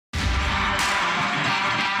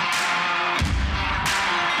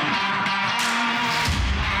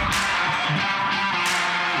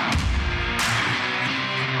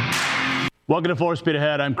Welcome to Fuller Speed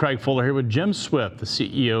Ahead. I'm Craig Fuller here with Jim Swift, the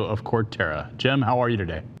CEO of Cortera. Jim, how are you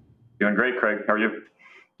today? Doing great, Craig. How are you?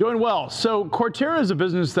 Doing well. So Cortera is a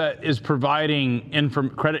business that is providing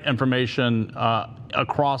credit information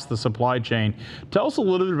across the supply chain. Tell us a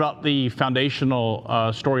little bit about the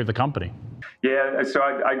foundational story of the company. Yeah, so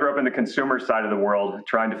I grew up in the consumer side of the world,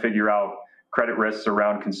 trying to figure out credit risks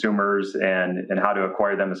around consumers and how to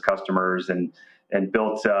acquire them as customers, and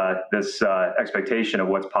built this expectation of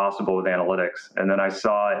what's possible with analytics. And then I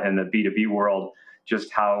saw in the B2B world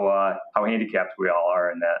just how handicapped we all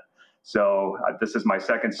are in that. So this is my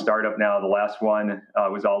second startup now. The last one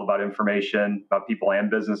was all about information, about people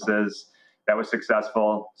and businesses. That was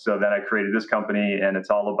successful. So then I created this company, and it's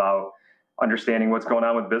all about understanding what's going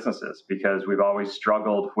on with businesses, because we've always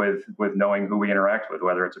struggled with knowing who we interact with,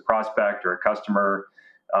 whether it's a prospect or a customer,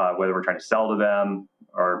 whether we're trying to sell to them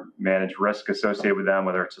or manage risk associated with them,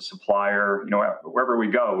 whether it's a supplier. Wherever we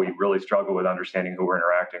go, we really struggle with understanding who we're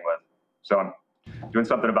interacting with. So I'm doing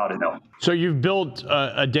something about it now. So you've built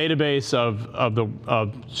a database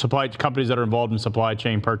of supply companies that are involved in supply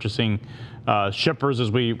chain purchasing, shippers,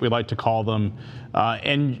 as we like to call them,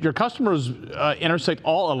 and your customers intersect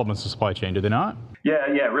all elements of supply chain, do they not? Yeah,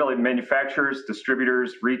 really. Manufacturers,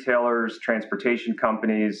 distributors, retailers, transportation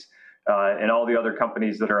companies, and all the other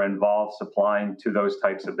companies that are involved supplying to those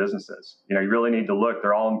types of businesses. You really need to look.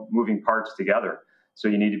 They're all moving parts together. So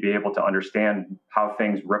you need to be able to understand how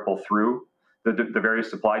things ripple through the various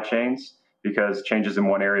supply chains, because changes in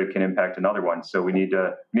one area can impact another one. So we need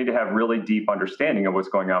to have really deep understanding of what's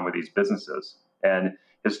going on with these businesses. And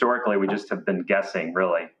historically, we just have been guessing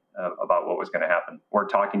really about what was going to happen. We're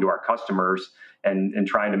talking to our customers and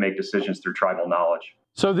trying to make decisions through tribal knowledge.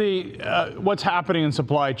 So what's happening in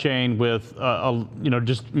supply chain with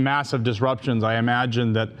just massive disruptions? I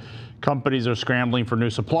imagine that companies are scrambling for new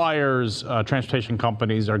suppliers. Transportation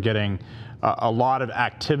companies are getting a lot of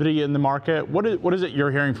activity in the market. What is it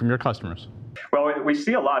you're hearing from your customers? Well, we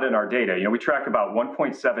see a lot in our data. We track about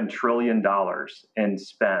 $1.7 trillion in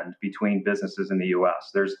spend between businesses in the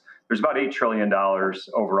U.S. There's about $8 trillion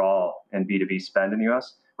overall in B2B spend in the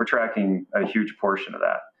U.S. We're tracking a huge portion of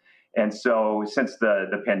that. And so since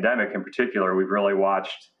the pandemic in particular, we've really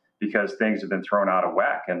watched, because things have been thrown out of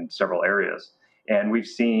whack in several areas. And we've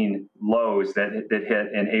seen lows that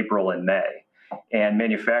hit in April and May. And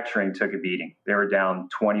manufacturing took a beating. They were down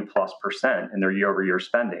 20+% in their year-over-year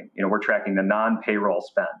spending. We're tracking the non-payroll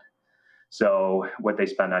spend. So what they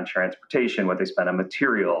spend on transportation, what they spend on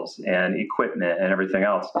materials and equipment and everything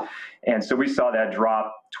else. And so we saw that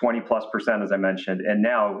drop 20+%, as I mentioned. And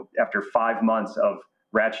now, after 5 months of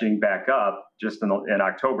ratcheting back up, just in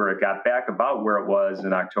October, it got back about where it was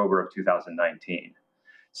in October of 2019.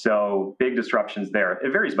 So big disruptions there.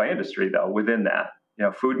 It varies by industry, though, within that.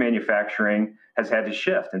 Food manufacturing has had to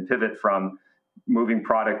shift and pivot from moving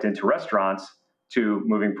product into restaurants to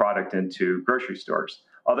moving product into grocery stores.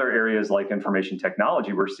 Other areas like information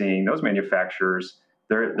technology, we're seeing those manufacturers,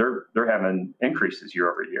 they're having increases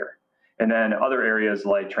year over year. And then other areas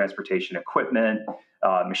like transportation equipment,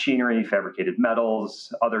 machinery, fabricated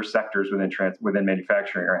metals, other sectors within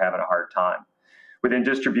manufacturing are having a hard time. Within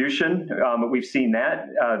distribution, we've seen that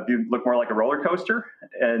look more like a roller coaster,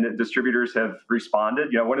 and distributors have responded.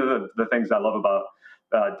 One of the things I love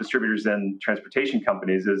about distributors and transportation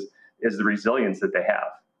companies is the resilience that they have.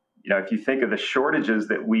 If you think of the shortages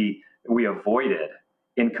that we avoided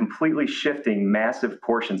in completely shifting massive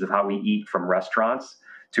portions of how we eat from restaurants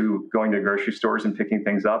to going to grocery stores and picking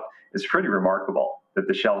things up, it's pretty remarkable that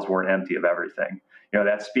the shelves weren't empty of everything.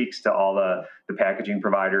 That speaks to all the packaging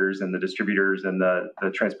providers and the distributors and the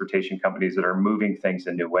transportation companies that are moving things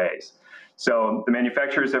in new ways. So the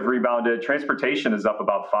manufacturers have rebounded. Transportation is up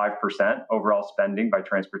about 5% overall spending by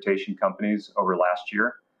transportation companies over last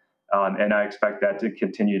year. And I expect that to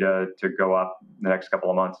continue to go up in the next couple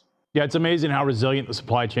of months. Yeah, it's amazing how resilient the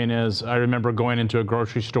supply chain is. I remember going into a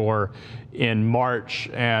grocery store in March,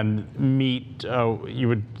 and meat,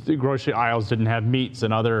 the grocery aisles didn't have meats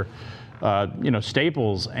and other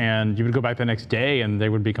staples, and you would go back the next day and they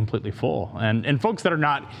would be completely full. And folks that are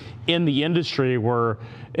not in the industry were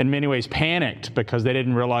in many ways panicked because they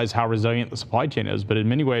didn't realize how resilient the supply chain is. But in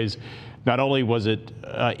many ways, not only was it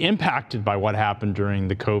impacted by what happened during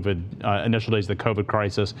the initial days of the COVID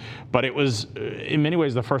crisis, but it was in many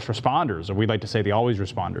ways the first responders, or we'd like to say the always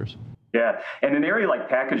responders. Yeah, and an area like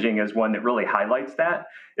packaging is one that really highlights that.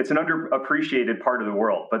 It's an underappreciated part of the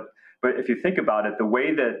world, but if you think about it, the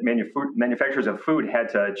way that manufacturers of food had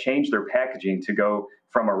to change their packaging to go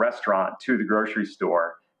from a restaurant to the grocery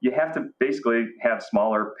store, you have to basically have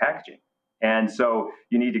smaller packaging. And so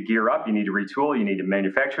you need to gear up, you need to retool, you need to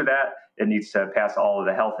manufacture that. It needs to pass all of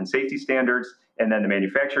the health and safety standards. And then the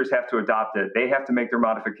manufacturers have to adopt it. They have to make their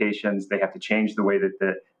modifications. They have to change the way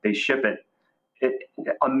that they ship it.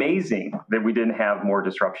 Amazing that we didn't have more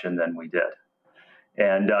disruption than we did.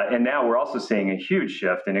 And now we're also seeing a huge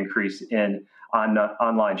shift and increase in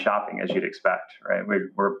online shopping, as you'd expect, right?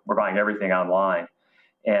 We're buying everything online.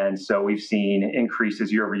 And so we've seen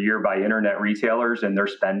increases year over year by internet retailers and their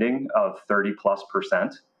spending of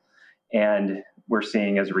 30+%. And we're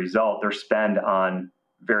seeing as a result, their spend on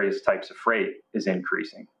various types of freight is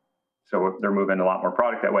increasing. So they're moving a lot more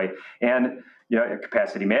product that way. And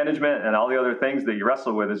capacity management and all the other things that you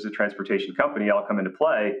wrestle with as a transportation company all come into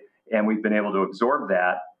play. And we've been able to absorb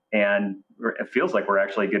that. And it feels like we're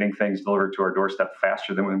actually getting things delivered to our doorstep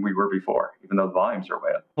faster than when we were before, even though the volumes are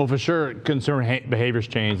way up. Well, for sure, consumer behaviors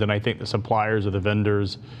changed, and I think the suppliers or the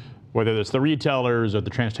vendors, whether it's the retailers or the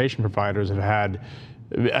transportation providers,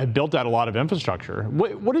 have built out a lot of infrastructure.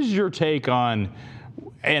 What is your take on,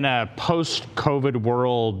 in a post-COVID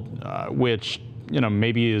world, which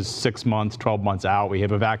maybe is 6 months, 12 months out, we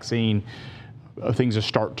have a vaccine, things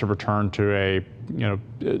start to return to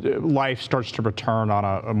life starts to return on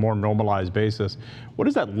a more normalized basis. What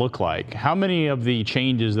does that look like? How many of the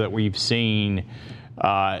changes that we've seen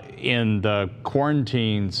in the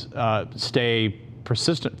quarantines stay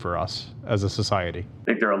persistent for us as a society? I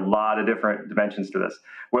think there are a lot of different dimensions to this.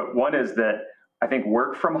 One is that I think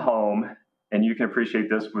work from home, and you can appreciate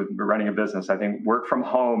this with running a business, I think work from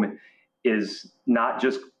home is not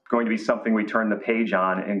just going to be something we turn the page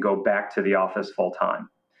on and go back to the office full time.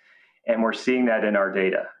 And we're seeing that in our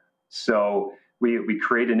data. So we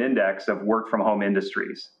create an index of work from home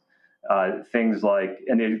industries. Things like,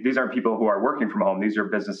 and these aren't people who are working from home, these are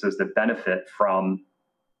businesses that benefit from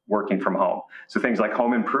working from home. So things like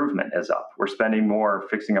home improvement is up. We're spending more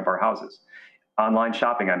fixing up our houses. Online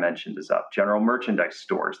shopping, I mentioned, is up. General merchandise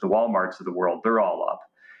stores, the Walmarts of the world, they're all up.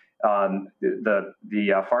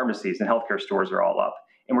 The pharmacies and healthcare stores are all up.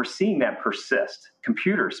 And we're seeing that persist.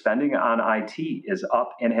 Computer spending on IT is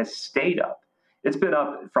up and has stayed up. It's been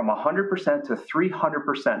up from 100% to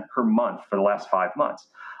 300% per month for the last 5 months.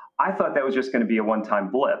 I thought that was just going to be a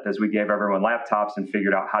one-time blip as we gave everyone laptops and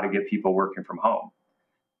figured out how to get people working from home.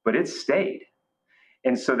 But it's stayed.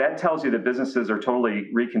 And so that tells you that businesses are totally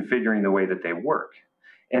reconfiguring the way that they work.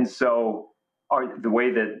 And so the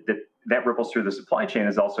way that ripples through the supply chain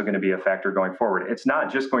is also going to be a factor going forward. It's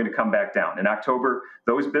not just going to come back down. In October,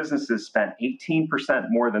 those businesses spent 18%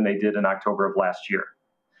 more than they did in October of last year.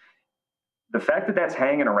 The fact that that's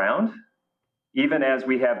hanging around, even as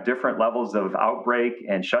we have different levels of outbreak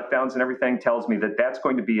and shutdowns and everything, tells me that that's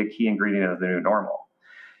going to be a key ingredient of the new normal.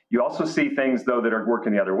 You also see things, though, that are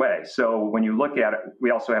working the other way. So when you look at it,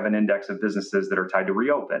 we also have an index of businesses that are tied to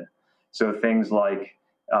reopen. So things like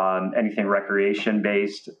anything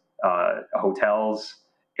recreation-based, hotels,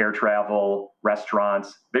 air travel,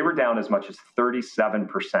 restaurants, they were down as much as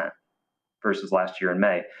 37% versus last year in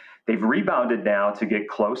May. They've rebounded now to get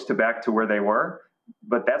close to back to where they were,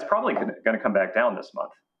 but that's probably going to come back down this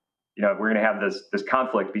month. We're going to have this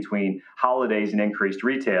conflict between holidays and increased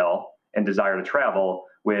retail and desire to travel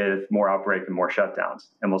with more outbreak and more shutdowns.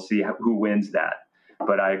 And we'll see who wins that.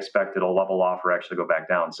 But I expect it'll level off or actually go back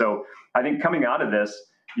down. So I think coming out of this,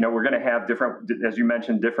 we're going to have different, as you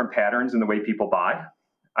mentioned, different patterns in the way people buy.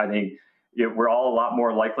 I think we're all a lot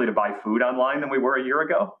more likely to buy food online than we were a year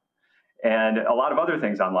ago, and a lot of other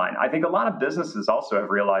things online. I think a lot of businesses also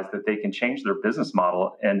have realized that they can change their business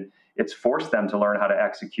model, and it's forced them to learn how to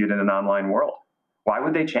execute in an online world. Why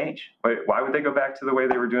would they change? Why would they go back to the way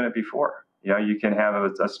they were doing it before? You can have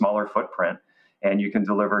a smaller footprint, and you can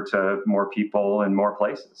deliver to more people in more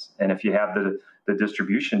places. And if you have the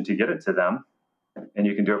distribution to get it to them, and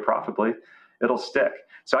you can do it profitably, it'll stick.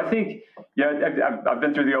 So I think, I've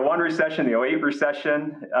been through the 2001 recession, the 2008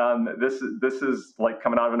 recession. This is like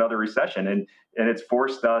coming out of another recession, and it's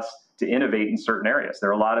forced us to innovate in certain areas. There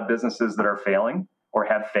are a lot of businesses that are failing or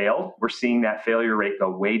have failed. We're seeing that failure rate go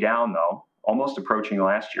way down, though, almost approaching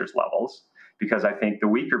last year's levels, because I think the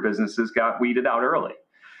weaker businesses got weeded out early.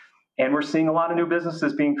 And we're seeing a lot of new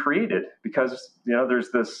businesses being created because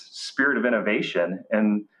there's this spirit of innovation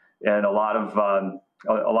and a lot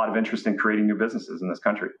of interest in creating new businesses in this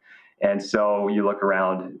country. And so you look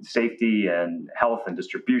around safety and health and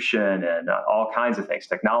distribution and all kinds of things,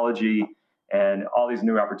 technology, and all these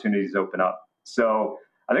new opportunities open up. So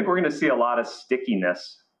I think we're going to see a lot of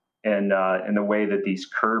stickiness in the way that these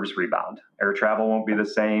curves rebound. Air travel won't be the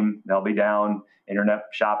same. They'll be down. Internet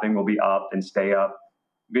shopping will be up and stay up.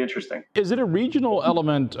 It'll be interesting. Is it a regional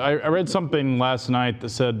element? I read something last night that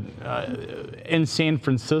said in San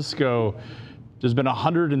Francisco, there's been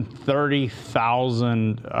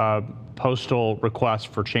 130,000 postal requests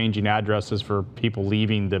for changing addresses for people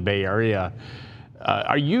leaving the Bay Area.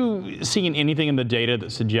 Are you seeing anything in the data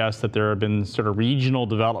that suggests that there have been sort of regional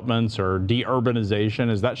developments or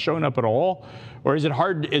de-urbanization? Is that showing up at all? Or is it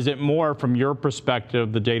hard? Is it more from your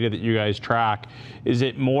perspective, the data that you guys track, is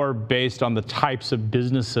it more based on the types of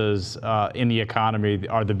businesses in the economy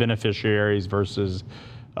are the beneficiaries versus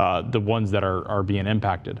the ones that are being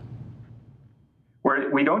impacted?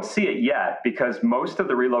 We don't see it yet because most of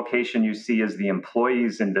the relocation you see is the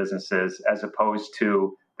employees in businesses as opposed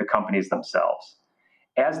to the companies themselves.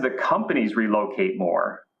 As the companies relocate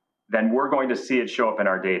more, then we're going to see it show up in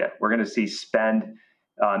our data. We're going to see spend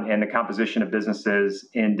and the composition of businesses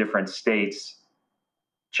in different states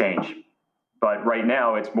change. But right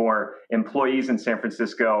now, it's more employees in San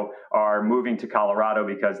Francisco are moving to Colorado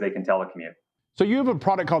because they can telecommute. So you have a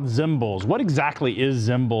product called Zymbles. What exactly is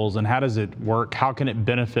Zymbles and how does it work? How can it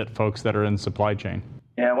benefit folks that are in supply chain?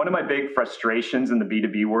 Yeah, one of my big frustrations in the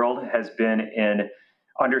B2B world has been in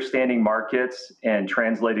understanding markets and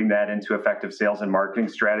translating that into effective sales and marketing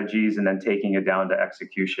strategies and then taking it down to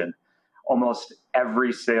execution. Almost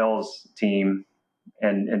every sales team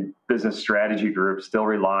and business strategy group still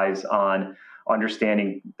relies on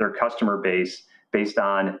understanding their customer base based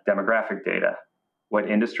on demographic data. What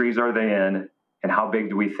industries are they in and how big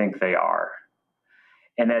do we think they are?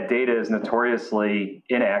 And that data is notoriously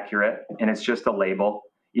inaccurate and it's just a label.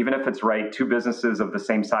 Even if it's right, two businesses of the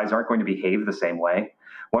same size aren't going to behave the same way.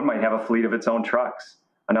 One might have a fleet of its own trucks.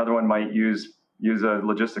 Another one might use a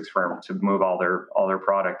logistics firm to move all their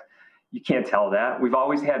product. You can't tell that. We've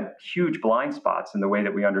always had huge blind spots in the way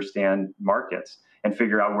that we understand markets and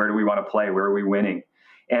figure out where do we want to play, where are we winning.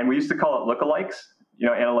 And we used to call it lookalikes. You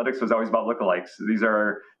know, analytics was always about lookalikes. These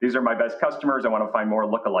are my best customers. I want to find more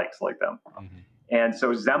lookalikes like them. Mm-hmm. And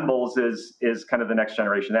so Zymbles is kind of the next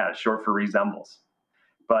generation of that. It's short for resembles.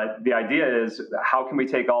 But the idea is, how can we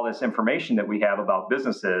take all this information that we have about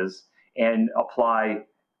businesses and apply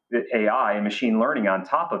the AI and machine learning on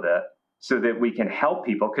top of it so that we can help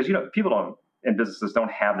people? Because, you know, people in businesses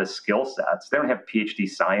don't have the skill sets. They don't have PhD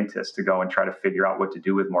scientists to go and try to figure out what to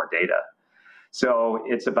do with more data. So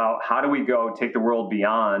it's about how do we go take the world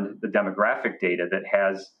beyond the demographic data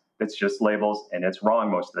that's just labels and it's wrong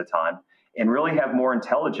most of the time, and really have more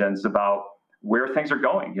intelligence about where things are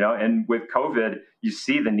going, you know. And with COVID, you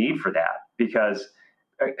see the need for that because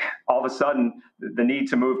all of a sudden the need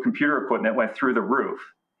to move computer equipment went through the roof.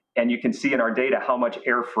 And you can see in our data how much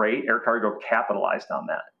air cargo capitalized on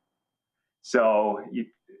that. So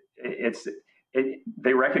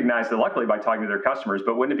they recognize it, luckily, by talking to their customers,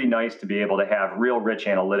 but wouldn't it be nice to be able to have real rich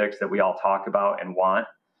analytics that we all talk about and want?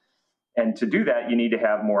 And to do that, you need to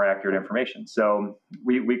have more accurate information. So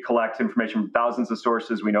we collect information from thousands of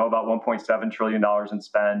sources. We know about $1.7 trillion in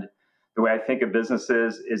spend. The way I think of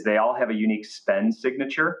businesses is they all have a unique spend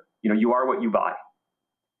signature. You know, you are what you buy.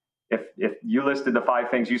 If you listed the 5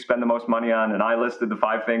 things you spend the most money on and I listed the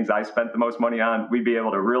 5 things I spent the most money on, we'd be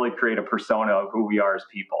able to really create a persona of who we are as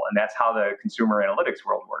people. And that's how the consumer analytics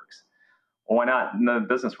world works. Well, why not in the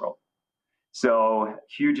business world? So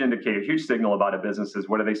huge indicator, huge signal about a business is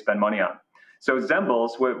what do they spend money on? So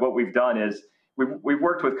Zymbles, what we've done is we've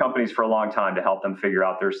worked with companies for a long time to help them figure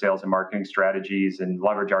out their sales and marketing strategies and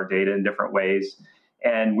leverage our data in different ways.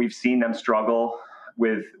 And we've seen them struggle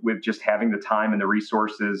with just having the time and the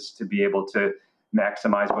resources to be able to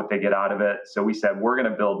maximize what they get out of it. So we said we're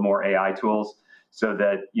going to build more AI tools so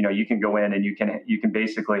that, you know, you can go in and you can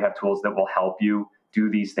basically have tools that will help you do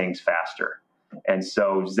these things faster. And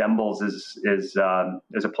so Zymbles is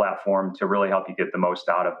a platform to really help you get the most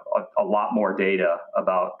out of a lot more data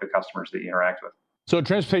about the customers that you interact with. So a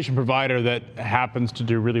transportation provider that happens to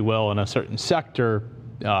do really well in a certain sector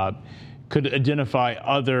could identify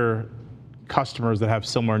other customers that have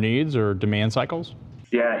similar needs or demand cycles?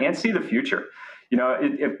 Yeah, and see the future. You know,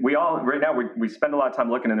 if we all, right now, we spend a lot of time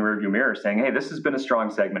looking in the rearview mirror saying, hey, this has been a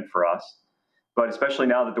strong segment for us. But especially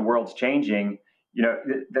now that the world's changing, you know,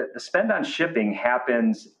 the spend on shipping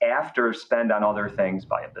happens after spend on other things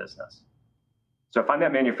by a business. So if I'm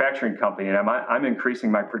that manufacturing company and I'm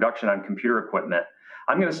increasing my production on computer equipment,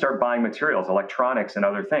 I'm going to start buying materials, electronics, and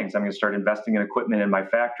other things. I'm going to start investing in equipment in my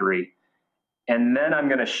factory. And then I'm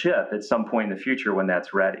going to ship at some point in the future when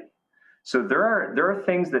that's ready. So there are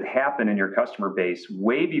things that happen in your customer base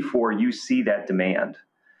way before you see that demand.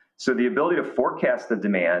 So the ability to forecast the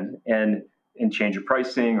demand and change your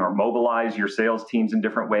pricing or mobilize your sales teams in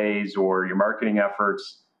different ways or your marketing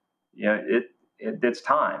efforts, you know, it's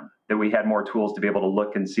time that we had more tools to be able to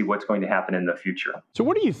look and see what's going to happen in the future. So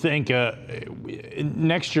what do you think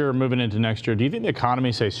next year, moving into next year, do you think the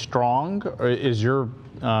economy stays strong, or is your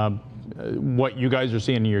what you guys are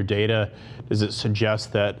seeing in your data, does it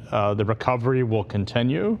suggest that the recovery will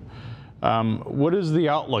continue? What is the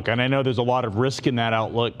outlook? And I know there's a lot of risk in that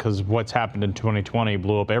outlook because what's happened in 2020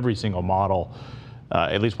 blew up every single model,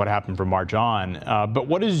 at least what happened from March on. But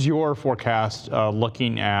what is your forecast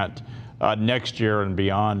looking at next year and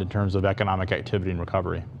beyond in terms of economic activity and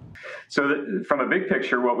recovery? So from a big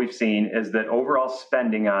picture, what we've seen is that overall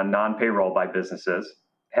spending on non-payroll by businesses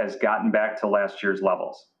has gotten back to last year's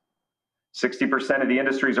levels. 60% of the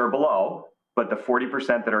industries are below, but the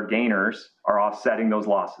 40% that are gainers are offsetting those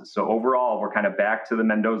losses. So overall, we're kind of back to the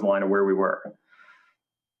Mendoza line of where we were.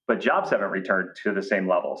 But jobs haven't returned to the same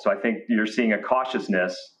level. So I think you're seeing a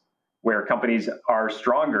cautiousness where companies are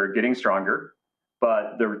stronger, getting stronger,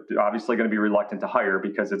 but they're obviously going to be reluctant to hire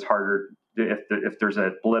because it's harder if there's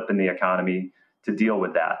a blip in the economy to deal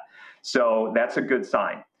with that. So that's a good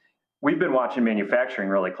sign. We've been watching manufacturing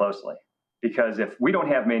really closely because if we don't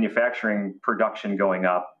have manufacturing production going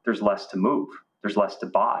up, there's less to move, there's less to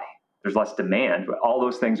buy, there's less demand. All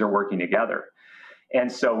those things are working together. And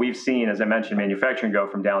so we've seen, as I mentioned, manufacturing go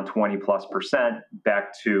from down 20+%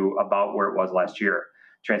 back to about where it was last year.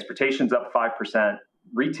 Transportation's up 5%.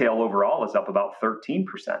 Retail overall is up about 13%,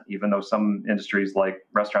 even though some industries like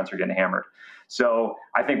restaurants are getting hammered. So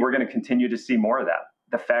I think we're going to continue to see more of that.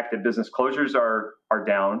 The fact that business closures are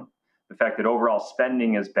down, the fact that overall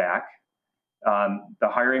spending is back, the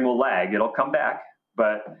hiring will lag. It'll come back,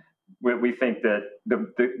 but we think that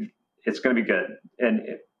it's going to be good and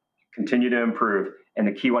continue to improve. And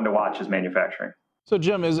the key one to watch is manufacturing. So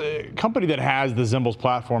Jim, as a company that has the Zimbal's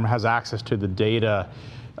platform, has access to the data,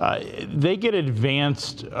 they get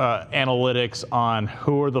advanced analytics on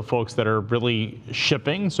who are the folks that are really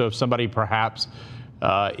shipping. So if somebody perhaps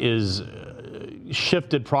is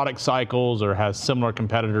shifted product cycles or has similar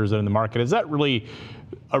competitors in the market, is that really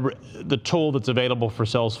the tool that's available for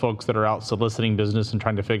sales folks that are out soliciting business and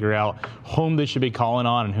trying to figure out whom they should be calling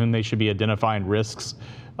on and whom they should be identifying risks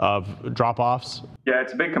of drop-offs? Yeah,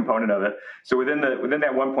 it's a big component of it. So within that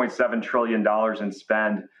 $1.7 trillion in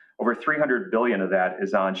spend, over $300 billion of that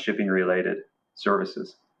is on shipping-related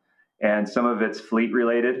services. And some of it's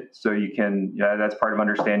fleet-related. So that's part of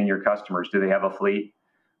understanding your customers. Do they have a fleet?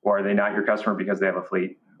 Or are they not your customer because they have a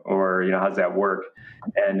fleet? Or, how does that work?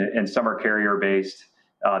 And some are carrier-based.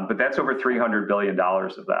 But that's over $300 billion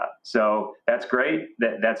of that. So that's great.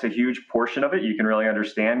 That's a huge portion of it. You can really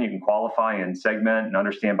understand. You can qualify and segment and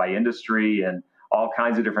understand by industry and all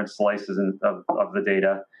kinds of different slices of the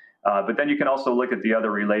data. But then you can also look at the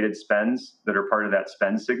other related spends that are part of that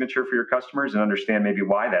spend signature for your customers and understand maybe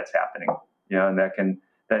why that's happening. And that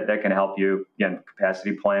can help you, again,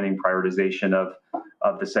 capacity planning, prioritization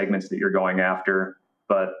of the segments that you're going after.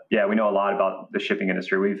 But yeah, we know a lot about the shipping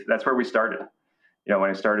industry. That's where we started. When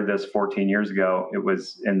I started this 14 years ago, it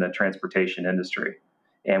was in the transportation industry,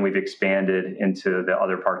 and we've expanded into the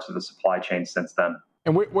other parts of the supply chain since then.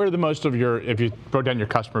 And where are the most of if you broke down your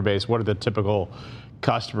customer base, what are the typical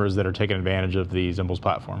customers that are taking advantage of the Zimbal's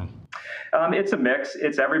platform? It's a mix.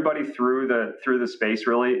 It's everybody through the space,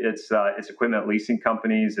 really. It's equipment leasing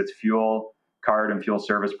companies, it's fuel card and fuel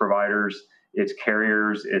service providers, it's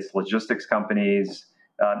carriers, it's logistics companies.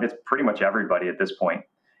 It's pretty much everybody at this point.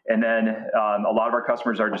 And then a lot of our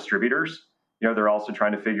customers are distributors. They're also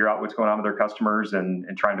trying to figure out what's going on with their customers and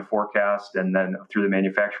trying to forecast, and then through the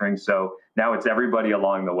manufacturing. So now it's everybody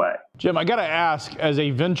along the way. Jim, I got to ask, as a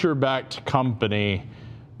venture-backed company,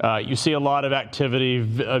 you see a lot of activity.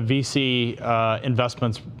 VC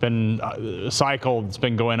investments been cycle that's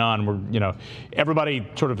been going on. Where everybody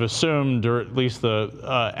sort of assumed, or at least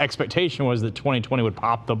the expectation was that 2020 would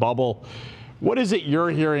pop the bubble. What is it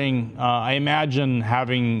you're hearing? I imagine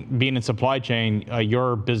being in supply chain,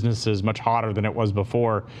 your business is much hotter than it was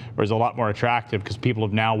before, or is a lot more attractive because people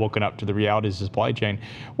have now woken up to the realities of supply chain.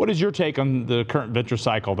 What is your take on the current venture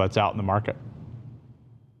cycle that's out in the market?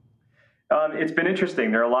 It's been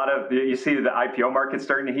interesting. There are you see the IPO market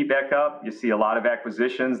starting to heat back up. You see a lot of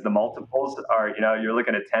acquisitions. The multiples are, you're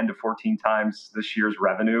looking at 10 to 14 times this year's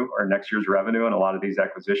revenue or next year's revenue in a lot of these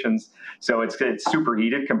acquisitions. So it's super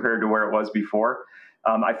heated compared to where it was before.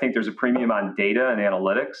 I think there's a premium on data and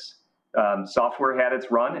analytics. Software had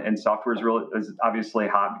its run, and software is obviously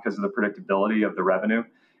hot because of the predictability of the revenue.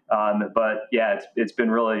 But yeah, it's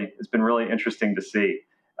been really interesting to see.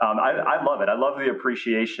 I love it. I love the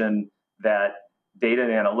appreciation that data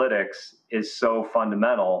and analytics is so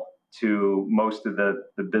fundamental to most of the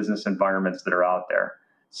business environments that are out there.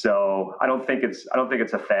 So I don't think it's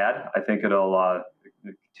a fad. I think it'll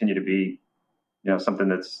continue to be something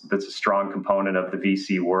that's a strong component of the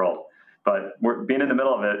VC world. But being in the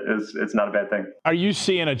middle of it it's not a bad thing. Are you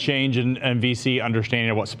seeing a change in VC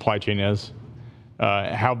understanding of what supply chain is?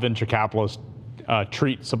 How venture capitalists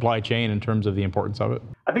treat supply chain in terms of the importance of it?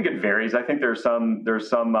 I think it varies. I think there's some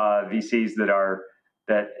VCs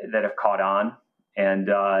that have caught on, and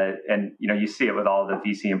you see it with all the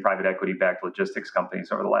VC and private equity backed logistics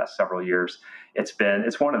companies over the last several years. It's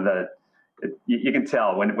one of the you can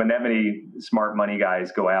tell when that many smart money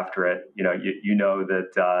guys go after it. You know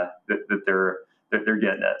that they're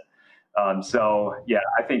getting it. So yeah,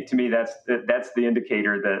 I think to me that's the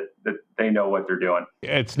indicator that they know what they're doing.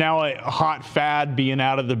 It's now a hot fad being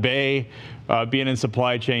out of the Bay, being in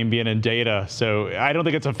supply chain, being in data. So I don't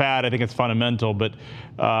think it's a fad. I think it's fundamental. But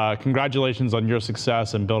congratulations on your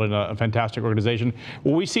success and building a fantastic organization.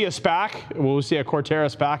 Will we see a SPAC? Will we see a Cortera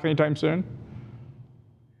SPAC anytime soon?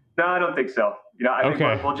 No, I don't think so. I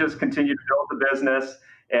think we'll just continue to build the business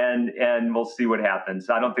and we'll see what happens.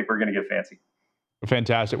 I don't think we're going to get fancy.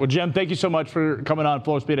 Fantastic. Well, Jim, thank you so much for coming on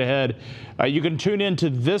Flow Speed Ahead. You can tune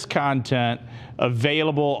into this content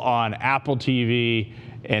available on Apple TV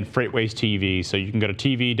and Freightways TV. So you can go to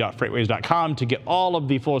tv.freightways.com to get all of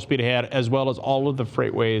the Flow Speed Ahead as well as all of the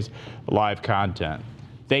Freightways live content.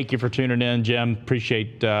 Thank you for tuning in, Jim.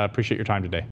 Appreciate your time today.